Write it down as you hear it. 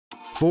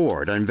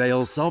Ford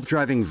unveils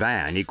self-driving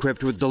van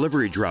equipped with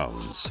delivery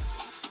drones.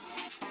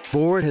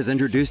 Ford has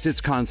introduced its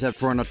concept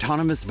for an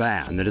autonomous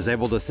van that is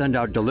able to send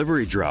out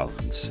delivery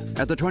drones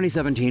at the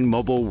 2017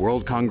 Mobile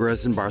World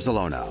Congress in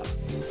Barcelona.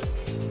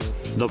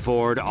 The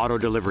Ford Auto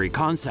Delivery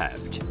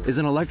concept is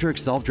an electric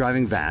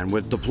self-driving van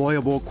with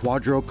deployable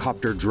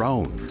quadrocopter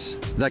drones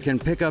that can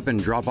pick up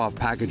and drop off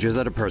packages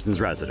at a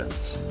person's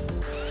residence.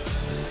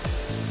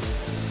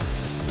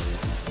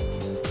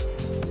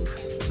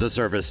 The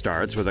service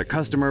starts with a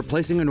customer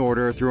placing an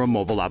order through a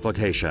mobile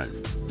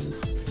application.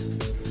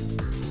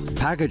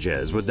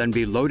 Packages would then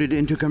be loaded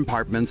into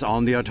compartments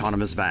on the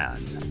autonomous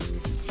van.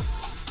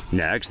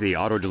 Next, the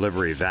auto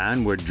delivery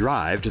van would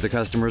drive to the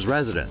customer's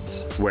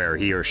residence, where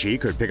he or she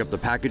could pick up the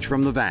package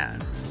from the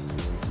van.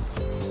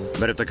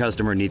 But if the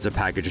customer needs a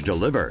package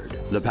delivered,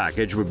 the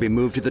package would be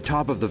moved to the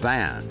top of the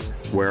van,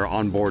 where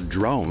onboard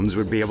drones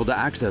would be able to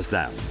access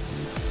them.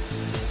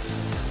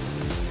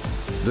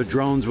 The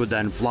drones would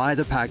then fly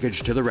the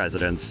package to the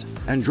residence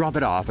and drop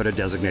it off at a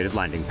designated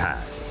landing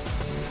pad.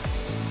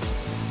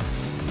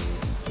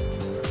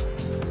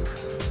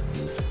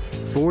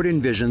 Ford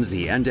envisions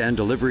the end-to-end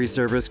delivery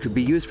service could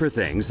be used for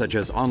things such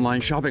as online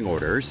shopping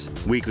orders,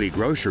 weekly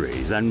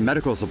groceries, and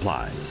medical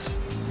supplies.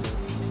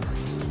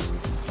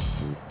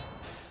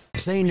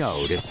 Say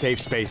no to safe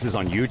spaces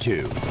on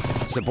YouTube.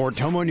 Support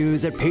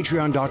TomoNews at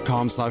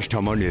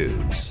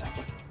patreon.com/TomoNews.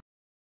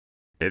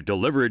 If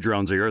delivery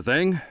drones are your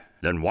thing,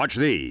 then watch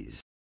these.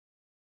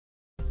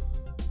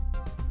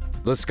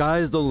 The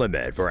sky's the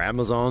limit for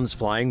Amazon's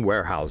flying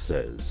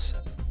warehouses.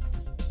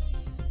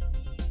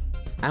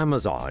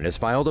 Amazon has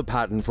filed a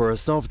patent for a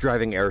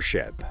self-driving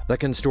airship that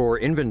can store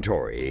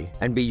inventory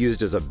and be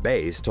used as a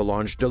base to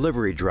launch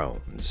delivery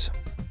drones.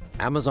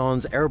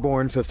 Amazon's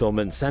airborne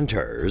fulfillment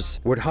centers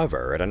would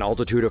hover at an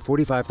altitude of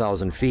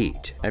 45,000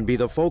 feet and be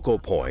the focal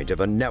point of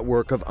a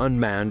network of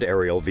unmanned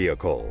aerial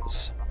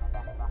vehicles.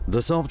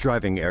 The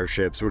self-driving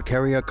airships would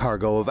carry a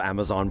cargo of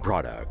Amazon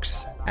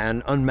products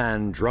and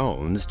unmanned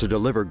drones to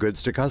deliver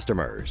goods to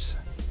customers.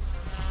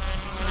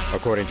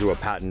 According to a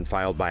patent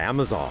filed by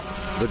Amazon,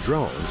 the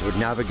drones would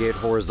navigate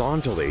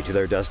horizontally to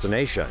their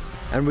destination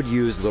and would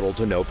use little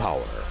to no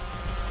power.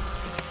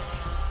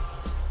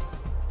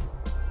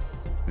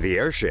 The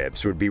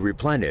airships would be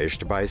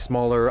replenished by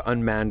smaller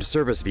unmanned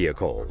service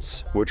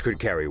vehicles, which could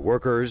carry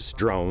workers,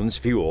 drones,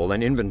 fuel,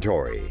 and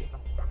inventory.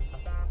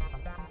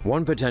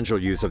 One potential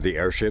use of the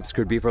airships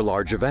could be for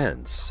large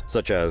events,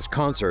 such as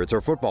concerts or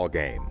football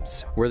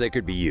games, where they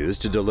could be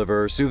used to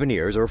deliver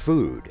souvenirs or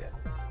food.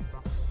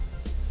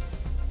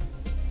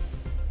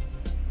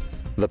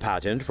 The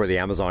patent for the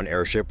Amazon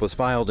airship was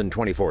filed in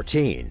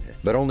 2014,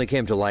 but only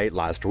came to light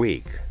last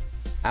week.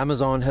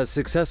 Amazon has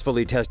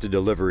successfully tested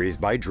deliveries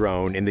by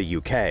drone in the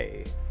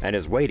UK and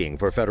is waiting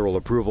for federal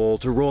approval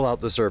to roll out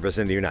the service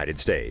in the United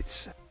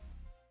States.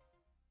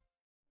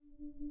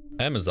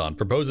 Amazon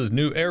proposes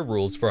new air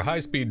rules for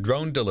high-speed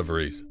drone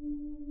deliveries.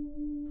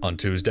 On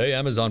Tuesday,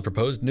 Amazon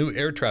proposed new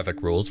air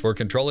traffic rules for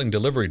controlling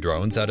delivery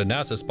drones at a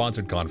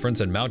NASA-sponsored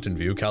conference in Mountain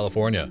View,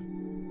 California.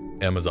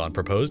 Amazon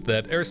proposed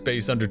that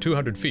airspace under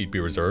 200 feet be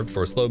reserved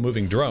for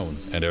slow-moving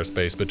drones and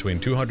airspace between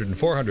 200 and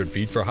 400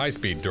 feet for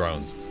high-speed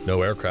drones.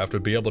 No aircraft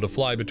would be able to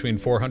fly between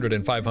 400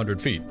 and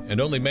 500 feet,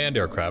 and only manned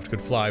aircraft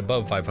could fly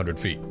above 500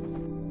 feet.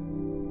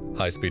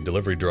 High-speed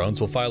delivery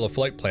drones will file a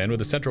flight plan with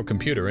a central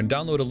computer and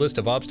download a list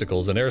of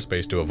obstacles and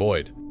airspace to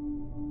avoid.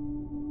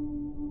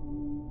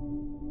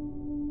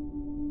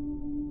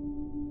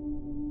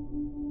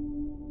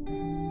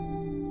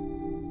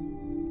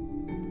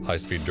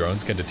 High-speed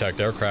drones can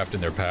detect aircraft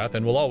in their path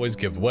and will always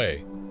give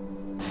way.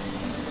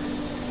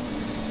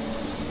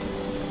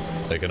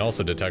 They can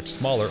also detect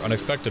smaller,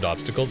 unexpected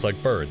obstacles like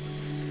birds.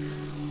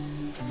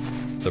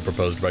 The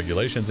proposed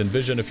regulations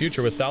envision a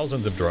future with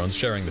thousands of drones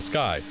sharing the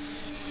sky,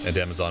 and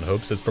Amazon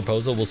hopes its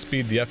proposal will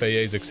speed the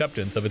FAA's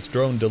acceptance of its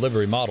drone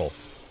delivery model.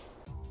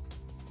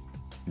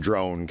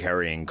 Drone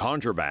carrying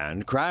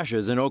contraband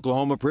crashes in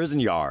Oklahoma prison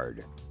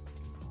yard.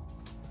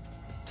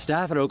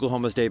 Staff at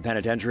Oklahoma State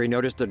Penitentiary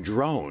noticed a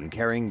drone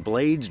carrying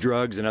blades,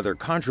 drugs, and other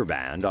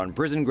contraband on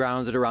prison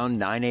grounds at around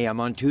 9 a.m.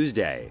 on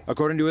Tuesday,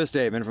 according to a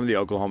statement from the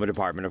Oklahoma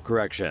Department of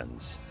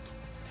Corrections.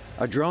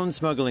 A drone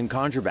smuggling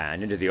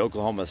contraband into the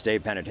Oklahoma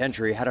State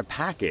Penitentiary had a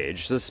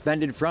package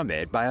suspended from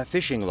it by a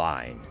fishing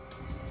line.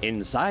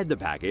 Inside the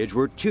package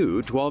were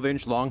two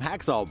 12-inch long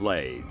hacksaw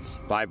blades,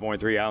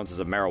 5.3 ounces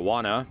of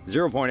marijuana,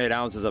 0.8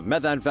 ounces of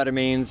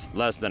methamphetamines,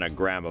 less than a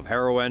gram of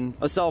heroin,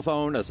 a cell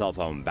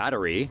phone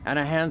battery, and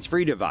a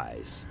hands-free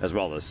device, as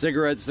well as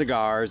cigarettes,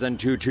 cigars, and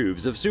 2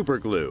 tubes of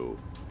superglue.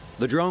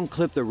 The drone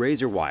clipped the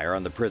razor wire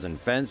on the prison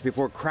fence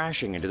before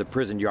crashing into the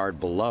prison yard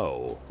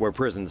below, where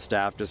prison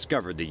staff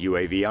discovered the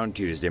UAV on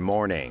Tuesday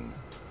morning.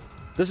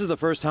 This is the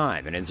first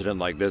time an incident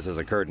like this has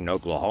occurred in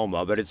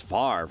Oklahoma, but it's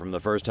far from the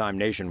first time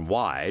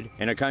nationwide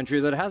in a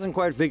country that hasn't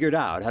quite figured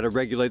out how to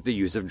regulate the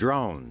use of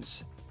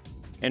drones.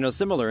 In a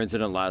similar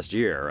incident last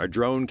year, a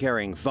drone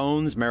carrying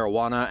phones,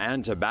 marijuana,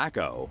 and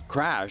tobacco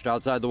crashed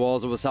outside the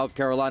walls of a South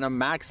Carolina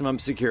maximum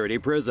security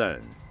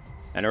prison.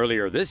 And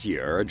earlier this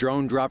year, a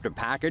drone dropped a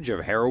package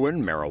of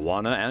heroin,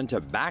 marijuana, and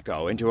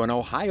tobacco into an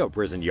Ohio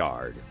prison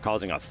yard,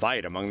 causing a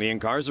fight among the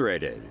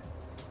incarcerated.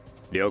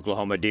 The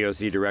Oklahoma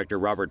DOC Director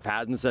Robert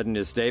Patton said in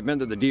his statement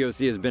that the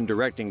DOC has been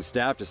directing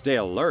staff to stay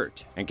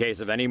alert in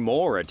case of any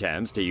more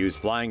attempts to use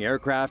flying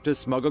aircraft to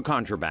smuggle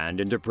contraband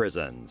into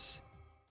prisons.